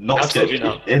 Not Absolutely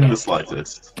sketchy not. in the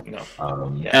slightest. No.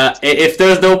 If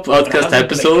there's no podcast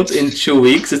episode in 2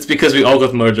 weeks, it's because we all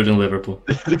got murdered in Liverpool.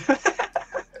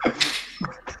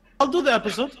 I'll do the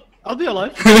episode. I'll be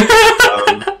alive.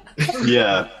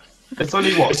 Yeah. It's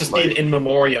only what? It's just like, in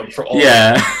memoriam for all.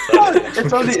 Yeah.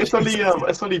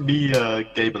 it's only me,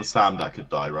 Gabe, and Sam that could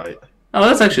die, right? Oh,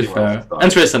 that's actually fair.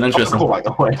 And Tristan. And Cormac,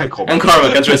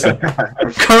 and Tristan.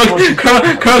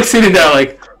 Cormac sitting there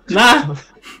like, nah.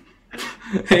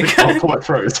 I'll call it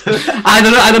froze. I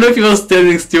don't know if he was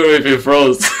standing still or if he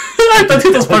froze. I thought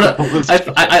it was part of.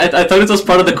 I thought it was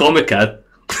part of the comic cat.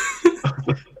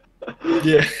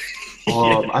 Yeah.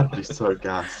 Oh, I'm actually so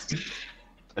gassed.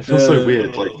 It feels so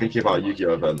weird, like thinking about a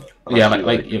Yu-Gi-Oh event. And Yeah, actually,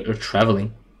 like you're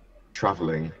traveling.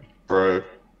 traveling, bro.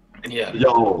 Yeah.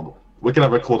 Yo, we're gonna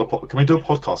record a Can we do a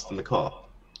podcast in the car?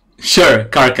 Sure,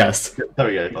 Carcast. There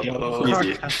we go. Yo.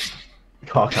 Easy.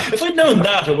 Carcast. If I'd known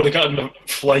that, I would have gotten a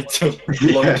flight to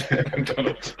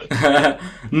London.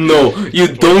 No, you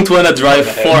don't want to drive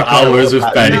 4 hours with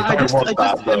Patty. I just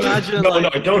imagine. No,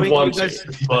 like, I don't doing want you guys,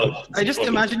 to. But I just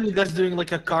imagine you guys doing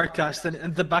like a car cast, and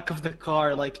in the back of the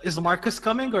car, like, is Marcus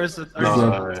coming or is it?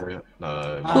 Or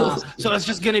No. so it's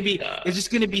just gonna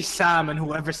be Sam and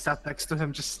whoever sat next to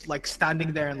him, just like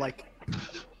standing there and like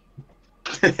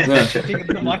looking at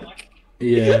the mic,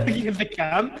 Yeah. looking at the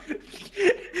cam,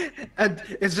 and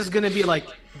it's just gonna be like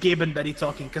Gabe and Betty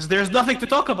talking because there's nothing to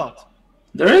talk about.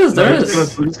 There is. We're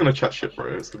just gonna chat shit,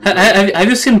 bro. Have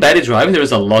you seen Betty driving? There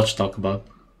is a lot to talk about.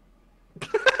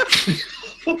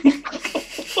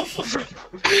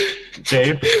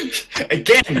 Gabe?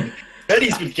 again,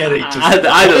 Betty's been getting. I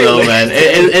don't know, man.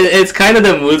 It's kind of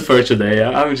the mood for today.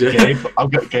 I'm just.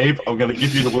 Gabe, I'm gonna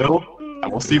give you the wheel,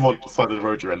 and we'll see what side of the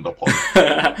road you end up on.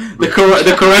 the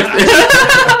correct.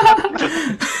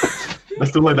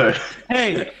 That's all I know.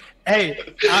 Hey,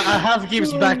 I have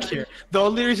Gabe's back here. The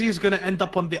only reason he's gonna end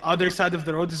up on the other side of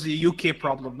the road is a UK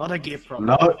problem, not a gay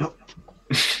problem.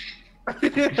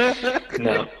 No.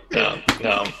 No.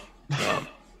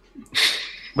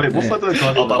 Wait, what side of the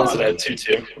road? I'll balance it out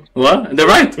 2-2. What? They're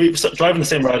right. We're driving the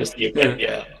same route as the UK.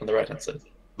 Yeah, on the right hand side.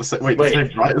 Wait, the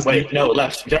same right as Wait, no,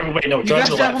 left. Drive to the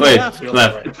guys left. drive Wait, on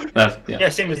the left. Yeah. Yeah,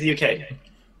 same as the UK.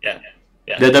 Yeah.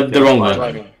 The wrong one.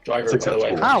 Driver, by the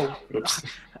way. How? Oops.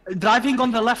 Driving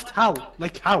on the left? How?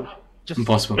 Like how? Just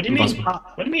Impossible. What do you mean?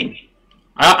 Impossible. What do you mean?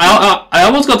 I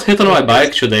almost got hit on my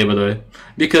bike today, by the way,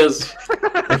 because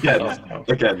Again.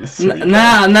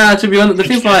 nah. To be honest, the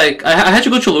thing's like I had to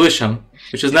go to Lewisham,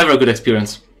 which is never a good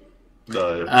experience.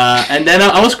 No. And then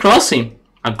I was crossing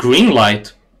a green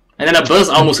light, and then a bus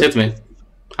almost hit me.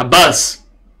 A bus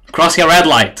crossing a red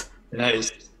light.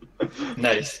 Nice.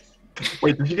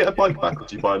 Wait, did you get a bike back or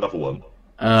did you buy another one?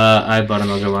 I bought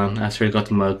another one after it got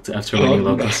mugged after winning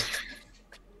Locus.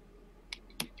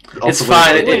 It's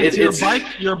fine. Wait, It's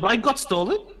your bike got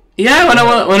stolen? yeah. When I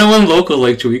won local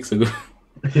like 2 weeks ago.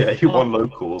 Yeah, you won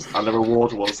locals, and the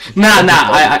reward was. Nah.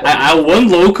 I won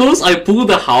locals. I pulled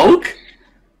the Hulk.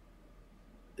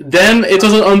 Then it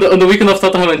was on the weekend of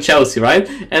Tottenham and Chelsea, right?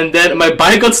 And then my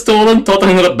bike got stolen.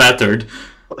 Tottenham got battered.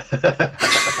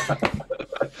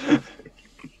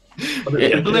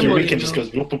 Your weekend just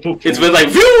goes whoop, whoop, whoop. It's been like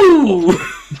phew.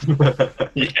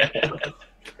 Yeah.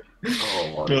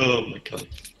 Oh Oh my god.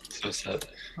 So sad.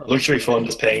 Luxury fund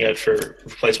is paying out for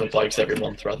replacement bikes every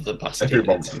month rather than passing Every it.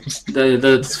 month.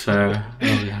 That's fair. Oh,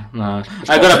 yeah. No.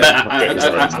 I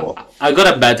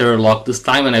got a better luck this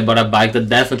time, and I bought a bike that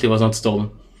definitely was not stolen.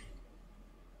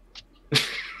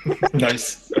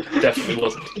 Nice. Definitely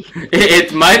wasn't.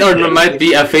 It might or might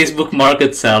be a Facebook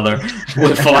Market seller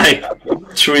with like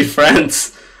 3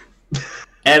 friends,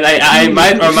 and I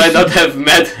might or might not have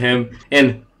met him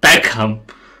in Peckham.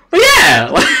 But yeah.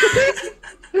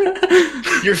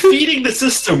 You're feeding the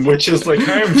system, which is like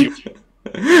harmed you.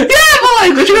 Yeah, but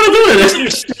like, what you gonna do with You're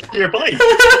it? stealing your bike.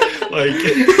 Like,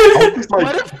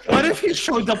 What if he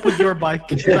showed up with your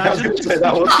bike? Imagine just-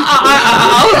 I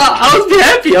would be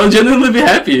happy. I would genuinely be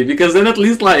happy because then at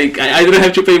least like I didn't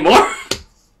have to pay more.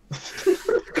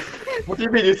 What do you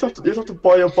mean? You just have to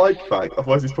buy your bike back,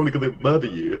 otherwise he's probably gonna murder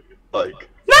you. Like.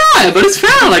 Nah, but it's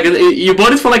fair. Like you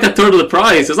bought it for like a third of the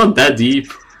price. It's not that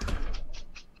deep.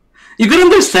 You can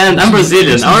understand. I'm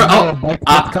Brazilian.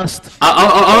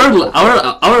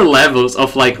 Our levels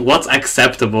of like what's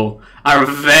acceptable are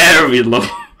very low.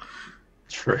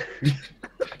 True.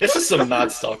 this is some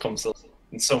mad Stockholm stuff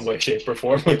in some way, shape, or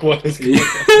form. Like, what is going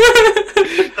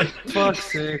on?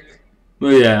 Fuck's sake.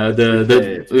 Well, yeah,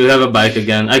 we have a bike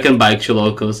again. I can bike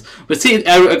Chilocos. But see,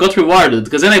 I got rewarded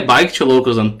because then I biked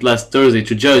Chilocos on last Thursday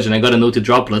to judge, and I got a noted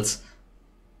droplets,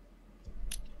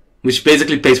 which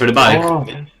basically pays for the bike. Oh,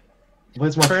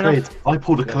 where's my Fair trade? enough. I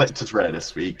pulled a collector's rare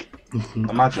this week.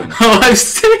 Imagine. Oh, I've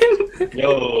seen.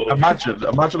 Yo.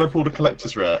 Imagine I pulled a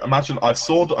collector's rare. Imagine I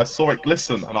saw it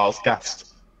glisten and I was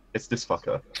gassed. It's this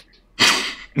fucker.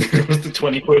 It was the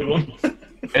 20 quid one.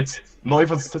 It's not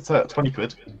even 20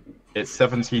 quid. It's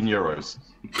 17 euros.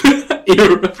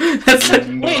 That's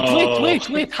like,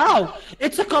 Wait, how?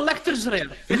 It's a collector's rare.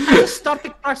 It has a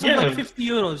starting price of like 50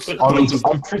 euros. But-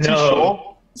 I'm pretty No.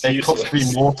 sure it It's cost me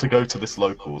useless. more to go to this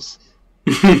locals.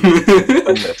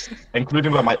 Spend this,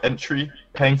 including like my entry,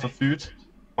 paying for food,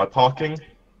 my parking,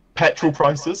 petrol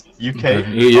prices, UK.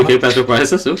 UK petrol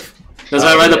prices, oof. That's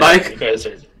why I ride a bike. You guys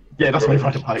are. Yeah, that's why I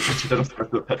ride a bike, because you don't have to go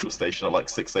to the petrol station at like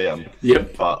 6 a.m.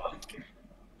 Yep. But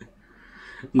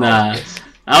Nah.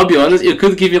 I'll be honest, it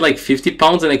could give you like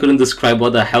 £50 and I couldn't describe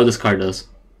what the hell this car does.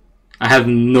 I have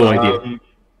no idea.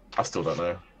 I still don't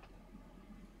know.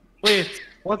 Wait,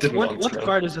 what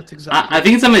card is it exactly? I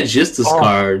think it's a Magistus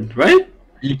card, right?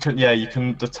 You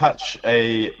can detach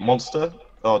a monster,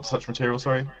 or detach material,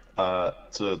 sorry,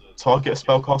 to target a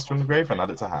spellcaster in the grave and add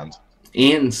it to hand.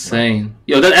 Insane.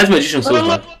 Yo, that adds Magician so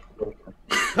far.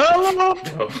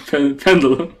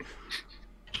 Pendulum.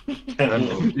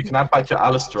 And you can add back your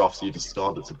Alistair after you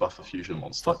discard it to buff a fusion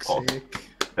monster. Fuck's sake.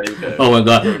 There you go. Oh my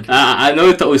god. I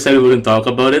know we said we wouldn't talk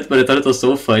about it, but I thought it was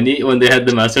so funny when they had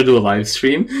the Master do a live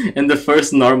stream and the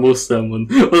first normal summon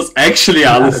was actually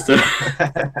Alistair.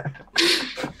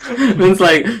 It's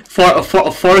like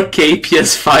 4K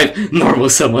PS5 normal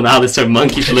summon Alistair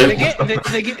monkey flip.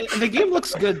 The game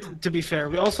looks good, to be fair.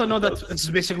 We also know that it's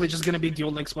basically just gonna be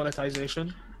dual links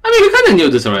monetization. I mean, we kind of knew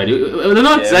this already. We don't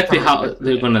know exactly how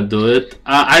they're gonna do it.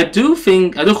 I do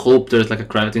hope there's like a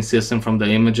crafting system from the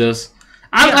images.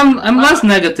 I'm less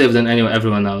negative than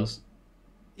everyone else.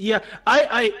 Yeah,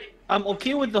 I'm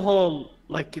okay with the whole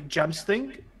like gems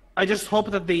thing. I just hope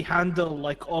that they handle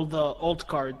like all the old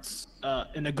cards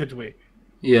in a good way.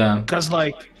 Yeah. Because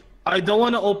like I don't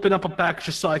want to open up a pack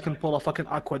just so I can pull a fucking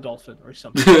Aqua Dolphin or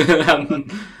something.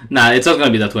 Nah, it's not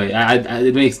gonna be that way.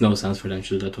 It makes no sense for them to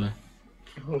do that way.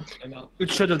 It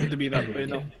shouldn't be that way,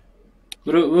 no.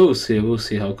 We'll see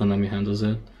how Konami handles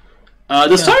it.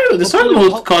 The start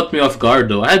mode caught me off guard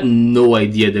though. I had no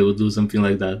idea they would do something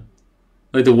like that.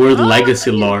 Like the word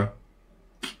legacy lore.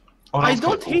 I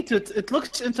don't hate it. It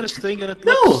looks interesting and it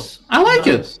No, looks I like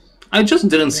nice. it. I just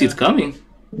didn't see it coming.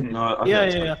 No, I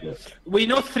Yeah. We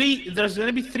know there's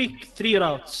gonna be three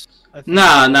routes. I think.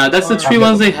 Nah, that's the three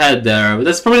ones they had there.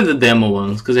 That's probably the demo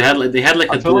ones because they had like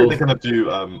I a feel like dual. they're gonna do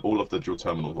all of the dual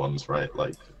terminal ones, right?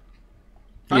 Like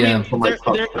Yeah. I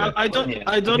mean,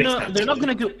 I don't know. They're not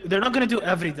gonna do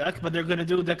every deck, but they're gonna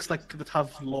do decks like that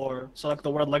have lore. So like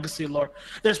the World Legacy lore.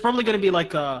 There's probably gonna be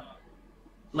like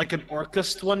an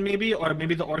Orcust one maybe, or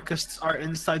maybe the Orcusts are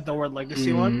inside the World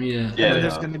Legacy one. Yeah. And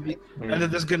then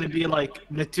there's gonna be like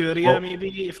Naturia maybe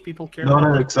if people care. no,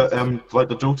 about that. except like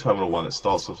the dual terminal one, it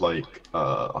starts with like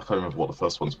I can't remember what the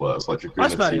first ones were. It's like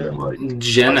Dragoonity and like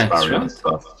Gen X, Barrier right? and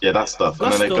stuff. Yeah, that stuff,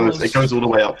 and then it goes all the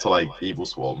way up to like Evil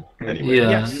Swarm. Anyway, Yeah.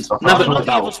 Yes. So I No, feel but- like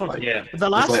that Evil was, Swarm. like, Yeah. The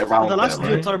last like around dual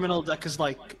there, right? terminal deck is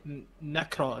like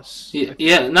Necros.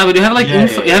 Yeah, no, but you have like Yeah,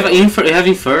 you have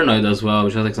Infernoid as well,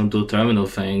 which has like some dual terminal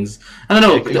things. I don't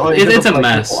know, it's a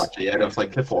mess. Actually, yeah, there was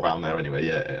like Clifford around there anyway.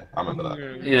 Yeah, I remember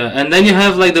that. Yeah, and then you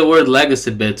have like the Word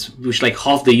Legacy bit, which like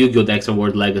half the Yu-Gi-Oh decks are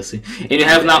Word Legacy, and you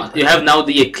have now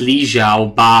the Ecclesia,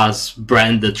 Albaz,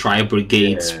 Branded, Tri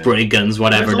Brigades, Brigands,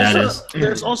 whatever that is.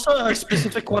 There's also a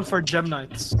specific one for Gem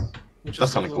Knights. Which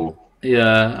That's is kind of cool.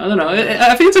 Yeah, I don't know.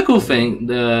 I think it's a cool thing,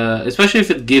 especially if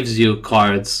it gives you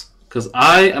cards. Because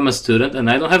I am a student and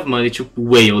I don't have money to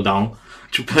whale down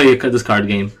to play this card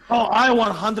game. Oh, I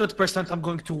 100% am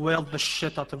going to whale the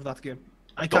shit out of that game.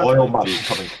 I The can't. oil wait. money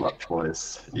coming clutch,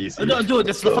 boys. Easy. No, dude,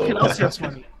 it's the fucking LCS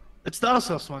money. It's the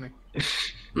LCS money.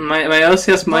 My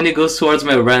LCS money goes towards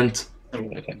my rent.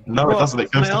 No, it doesn't.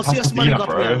 It goes My to LCS money Pasadena, got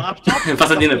me a bro. laptop.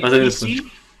 Pasadena, got me a Pasadena.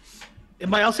 PC.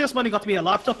 My LCS money got me a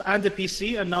laptop and a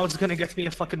PC, and now it's gonna get me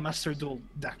a fucking Master Duel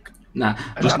deck. Nah.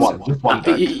 Just one.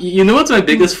 Deck. You know what's my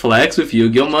biggest flex with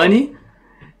Yu-Gi-Oh money?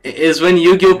 Is when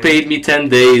Yu-Gi-Oh paid me 10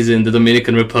 days in the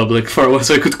Dominican Republic so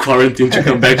I could quarantine to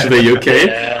come back to the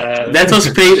UK. That was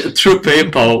paid through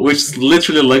PayPal, which is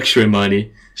literally luxury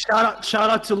money. Shout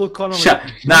out to Luke Connolly. Shout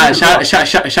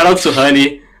out to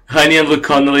Honey and Luke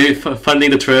Connolly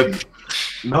funding the trip.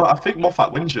 No, I think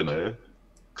Moffat wins, you know,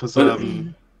 because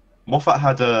Moffat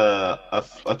had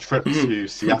a trip to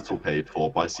Seattle paid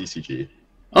for by CCG.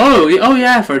 Oh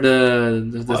yeah, for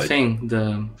the Like, thing,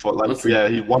 the For like, what's yeah,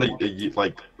 he won a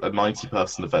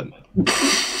 90-person event.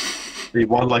 He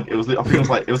won like I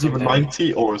think it was either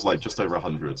 90 or it was like just over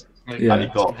 100. Yeah. And he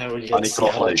got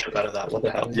like trip out of that. What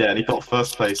the hell? yeah, and he got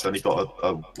first place, and he got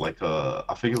I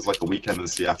think it was like a weekend in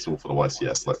Seattle for the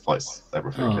YCS, like flights,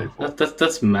 everything paid Oh, for.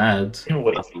 that's mad.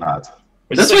 Wait, That's mad.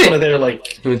 that's That's like wait. one of their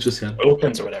like You just yeah.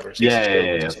 opens or whatever. So Yeah,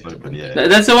 it's it's open, yeah.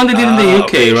 That's the one they did in the UK,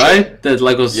 okay, right? That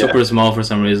like was Yeah. super small for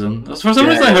some reason. For some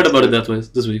reason, I heard about it that way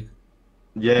this week.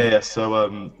 Yeah, so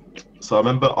I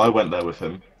remember I went there with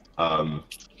him.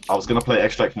 I was gonna play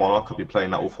Extract Monarch. I'd be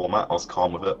playing that all format. I was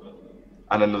calm with it.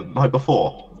 And then the night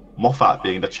before, Moffat,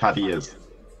 being the Chad he is,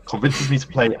 convinces me to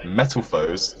play Metal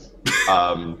Foes,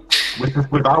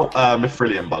 without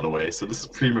Mithrilium, by the way. So this is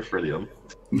pre-Mithrilium.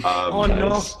 Oh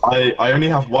no. I only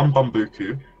have one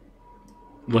Bambuku,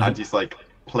 What? and he's like,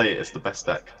 play it. It's the best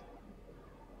deck.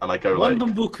 And I go One like,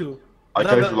 Bambuku. I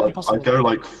go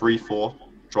like 3-4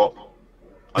 drop.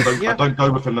 I don't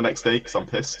go with him the next day because I'm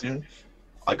pissed. Yeah.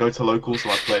 I go to locals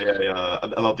and I play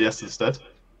an LLDS instead.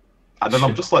 And then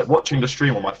I'm just like watching the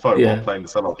stream on my phone while I'm playing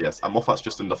this LLDS, and Moffat's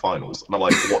just in the finals, and I'm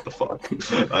like, what the fuck?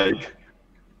 Like,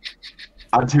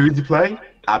 and who is he playing?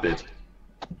 Abid.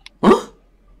 Huh?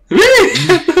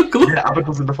 Really? Cool. Yeah, Abid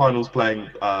was in the finals playing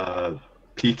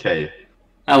PK.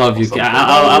 I love UK.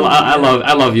 I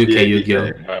love UK Yu-Gi-Oh.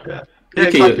 Yeah,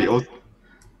 UK exactly.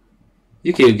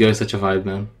 UK Yu-Gi-Oh is such a vibe,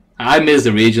 man. I miss the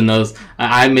regionals.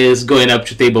 I miss going up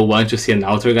to table 1 to see an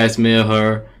Altergeist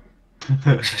mirror.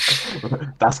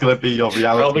 That's gonna be your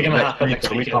reality. Probably gonna happen week, next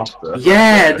the week weekend. after.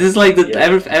 Yeah, this is like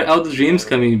all the dreams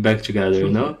coming back together, you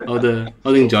know? All the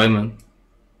enjoyment.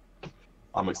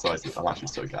 I'm excited. I'm actually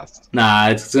so gassed. Nah,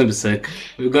 it's gonna be sick.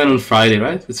 We're going on Friday,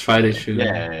 right? It's Friday shoot.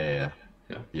 Yeah.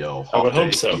 Yo, I would half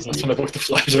hope day, so. easy. That's when I booked the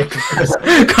flight.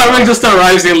 Carmen just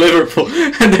arrives in Liverpool,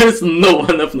 and there's no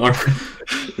one up north.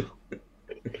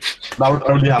 That would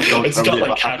only happen. It's got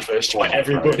like catfished by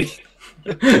everybody.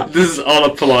 This is all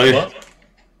a ploy. What?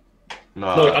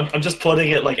 No, Look, I'm just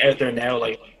putting it like out there now,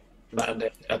 like land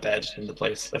a bed in the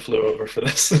place I flew over for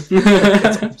this.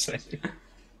 That's what I'm saying.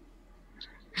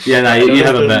 Yeah, nah, I you know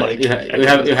have a there's bad.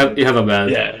 been, You have a bad.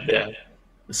 Yeah.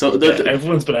 So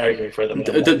Everyone's been arguing for them.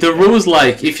 the rules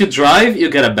like if you drive you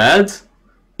get a bad.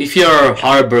 If you're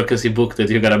harbor because you booked it,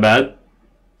 you get a bad.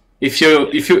 If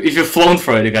you're flown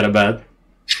for it, you get a bad.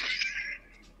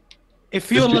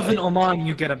 If you live in Oman,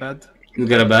 you get a bed. You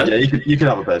get a bad. yeah, you can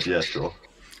have a bed. Yeah, sure.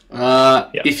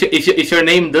 If your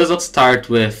name does not start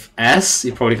with S,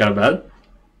 you probably got a bad.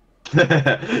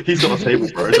 He's got a table,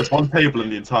 bro. There's one table in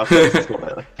the entire place. He's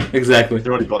got it. Exactly. He's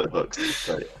already got it booked.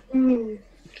 Great.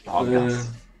 Oh, yes.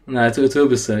 Nah, it will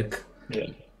be sick. Yeah.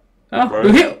 Oh,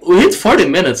 Bro. we hit 40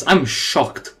 minutes. I'm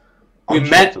shocked. We I'm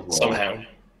met. shocked as well. Somehow.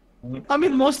 I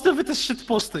mean, most of it is shit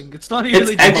posting. It's not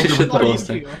really. It's actually shit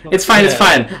posting. It's fine. It's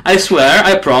fine. I swear.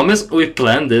 I promise. We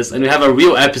planned this, and we have a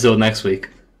real episode next week.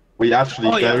 We actually.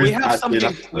 Oh yeah, there we is have actually something.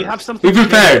 an episode. We have something. We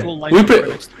prepared.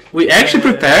 We We actually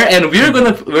prepare, and we're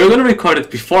gonna record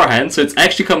it beforehand, so it's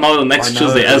actually come out on next I know.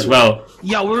 Tuesday as well.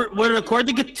 Yeah, we're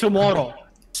recording it tomorrow.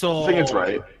 So I think it's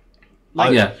right.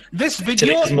 Like, Yeah. this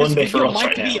video, Today's Monday for us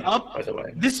might right be now, up. by the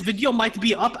way. This video might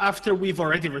be up after we've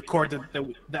already recorded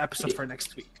the episode for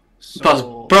next week.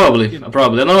 So, Probably. you know.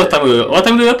 Probably. I don't know what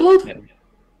time do we upload?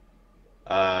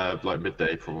 Like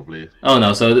midday probably. Oh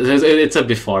no, so it's a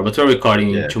before, but we're recording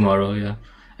Yeah. tomorrow, yeah.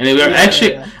 And we're Yeah,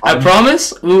 actually, yeah. I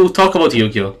promise, we will talk about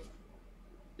Yu-Gi-Oh!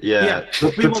 Yeah. Yeah,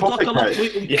 The we will talk topic, a lot.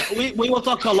 right? We will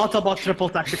talk a lot about Triple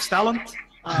Tactics talent.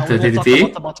 The We will talk DDT? a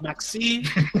lot about Maxi.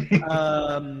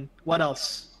 What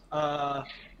else? Yeah,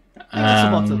 that's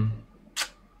about it.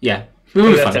 Yeah, we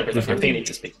will be That's fine. everything. Everything needs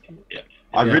to speak. Yeah.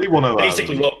 I really want to.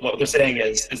 Basically, what they're saying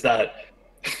is that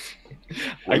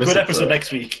a good episode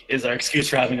next week is our excuse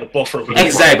for having a buffer week.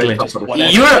 Exactly.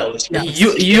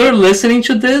 You're listening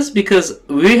to this because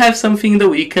we have something in the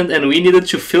weekend and we needed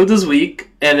to fill this week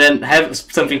and then have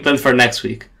something planned for next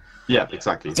week. Yeah,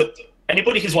 exactly. So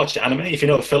anybody who's watched anime, if you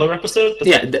know a filler episode, that's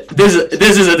Yeah,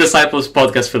 this is a Disciples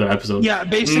podcast filler episode. Yeah,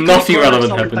 basically. Nothing for relevant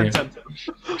summer happened here.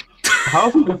 content. How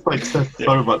have we just like said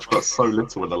so much but so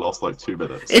little in the last like 2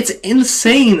 minutes? It's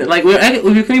insane. Like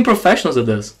we're becoming professionals at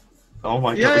this. Oh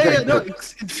my god. Yeah, no, we're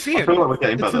it's getting- insane. I feel like we're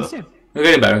getting It's better. insane. We're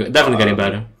getting better. Definitely getting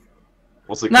better.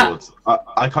 What's it Nah. called?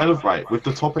 I kind of with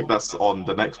the topic that's on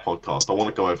the next podcast. I want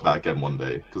to go over that again one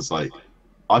day because like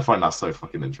I find that so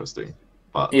fucking interesting.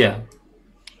 But Yeah.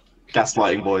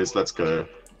 gaslighting boys, let's go.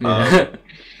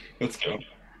 let's go.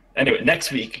 Anyway,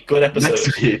 next week, good episode.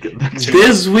 Next week.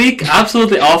 This week,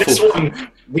 absolutely awful. This one,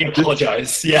 we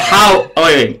apologize. Yeah.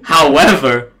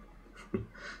 However,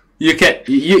 you can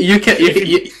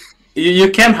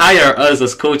hire us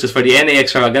as coaches for the NA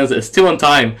extravaganza. It's still on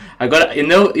time.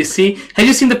 You see, have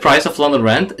you seen the price of London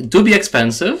rent? It do be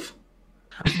expensive.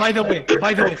 By the way,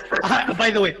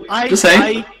 Just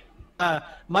saying.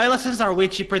 my lessons are way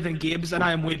cheaper than Gabe's, and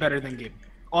I am way better than Gabe.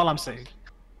 All I'm saying.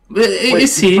 But you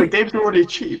see, the game's already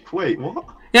cheap. Wait, what?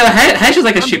 yeah, Hash is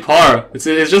like a cheap whore. It's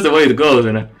just the way it goes,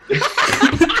 you know.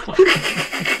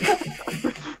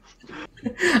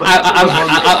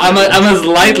 I'm a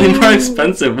slightly more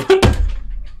expensive.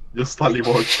 You're slightly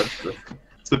more expensive.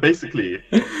 So basically,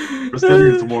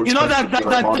 Brazilians are more You know expensive.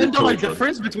 that than $10 children.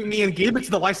 difference between me and Gabe? It's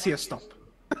the YCS stop.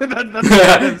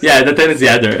 That's Yeah, the 10 is the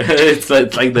other. It's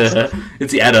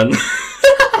the add-on.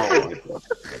 Oh my god.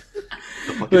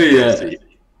 get Oh, the yeah. DLC.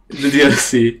 The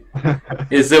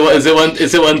DLC. Is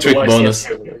it one trick Why bonus?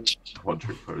 is One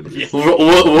trick pony. Yeah.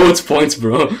 World's points,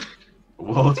 bro.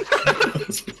 What?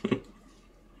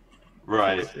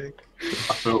 Right.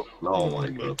 I feel. Oh my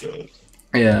god.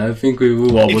 Yeah, I think we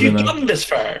wobbled If you've enough. gotten this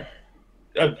far,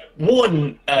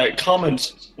 one,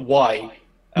 comment why.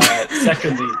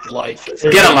 Secondly, like,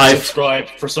 Get a life. subscribe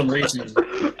for some reason.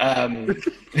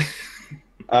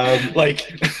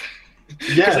 Like,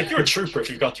 Yeah. like, you're a trooper if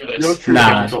you've got through this. You're true.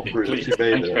 Nah. You got through it. Please, You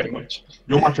made thank you very it. much.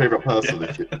 You're my favorite person.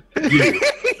 You.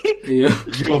 Yeah.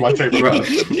 You're my favorite Right.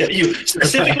 person. Yeah, you.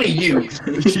 Specifically you.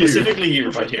 Specifically you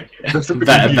right here. Specifically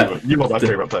That- you are my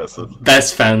favorite person.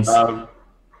 Best fans.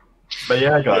 But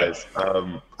yeah, guys.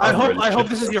 I hope really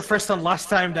this is your first and last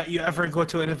time that you ever go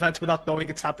to an event without knowing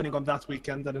it's happening on that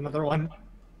weekend and another one.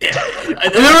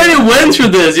 I already went through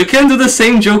this. You can't do the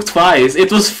same joke twice.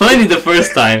 It was funny the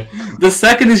first time. The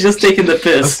second is just taking the The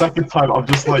piss. second time, I'm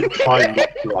just like trying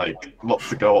not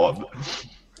to go on.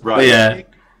 Right. But yeah.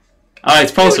 Alright,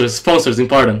 sponsors,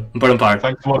 important part.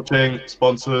 Thanks for watching.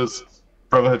 Sponsors.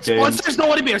 Brotherhood Games. Sponsors don't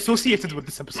want to be associated with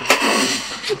this episode.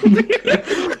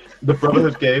 The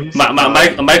Brotherhood Games.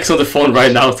 Mike's on the phone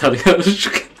right now telling us.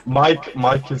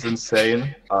 Mike is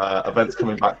insane. Events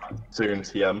coming back soon.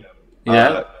 TM.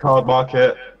 Yeah. Card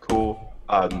market. Cool.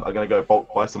 I'm gonna go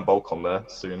buy some bulk on there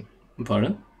soon.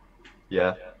 Pardon?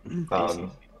 Yeah.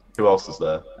 Who else is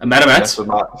there? Madam X?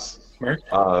 Mats. Merch?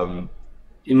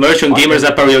 Merch on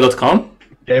gamersapparel.com.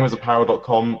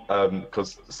 Gamersapparel.com,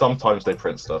 because sometimes they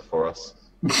print stuff for us.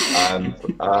 And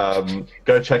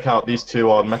go check out these two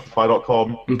on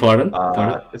metify.com. Important.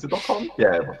 Is it .com?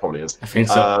 Yeah, it probably is. I think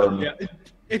so. Yeah,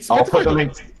 it's I'll put the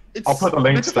links. I'll put the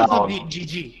links down.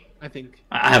 GG, I think.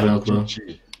 I have no clue.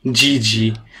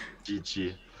 GG.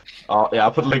 GG. Yeah,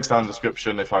 I'll put the links down in the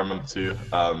description if I remember to.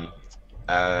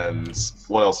 And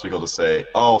what else we got to say?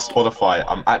 Oh, Spotify.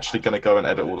 I'm actually going to go and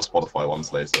edit all the Spotify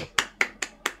ones later.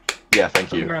 Yeah,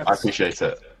 thank you. Congrats. I appreciate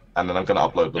it. And then I'm going to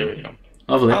upload There you them.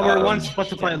 go. Lovely. Our one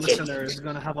Spotify listener is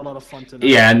gonna have a lot of fun tonight.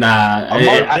 Yeah, nah. I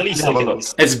might actually Billy have a look.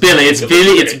 Siggins.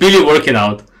 It's Billy working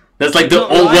out. That's like the No,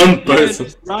 old one person.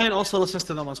 Ryan also listens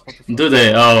to them on Spotify. Do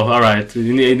they? Oh, alright.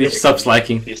 You need to stop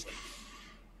slacking.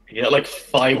 Yeah, like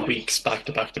 5 weeks back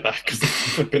to back to back because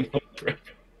I've been on break.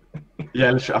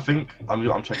 Yeah, literally, I think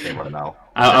I'm checking right now.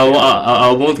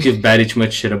 I won't give Batty too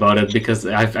much shit about it because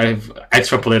I've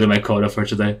extrapolated my quota for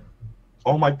today.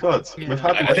 Oh my god, Yeah. we've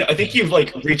had I think you've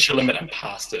like reached your limit and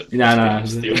passed it. Nah.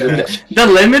 Yeah, The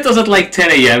limit was at like 10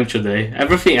 a.m. today.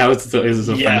 Everything else is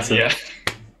offensive. yeah.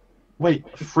 Wait,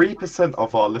 3%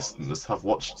 of our listeners have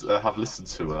listened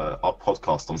to our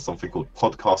podcast on something called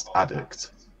Podcast Addict.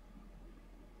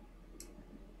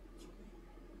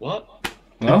 What?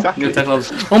 Well, Exactly. good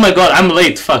technology. Oh my god, I'm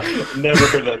late. Fuck. Never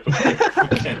heard that before.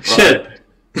 Okay. Shit.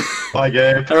 Bye,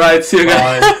 Gabe. Alright, see you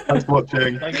guys. Bye. Thanks for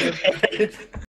watching. Thank you.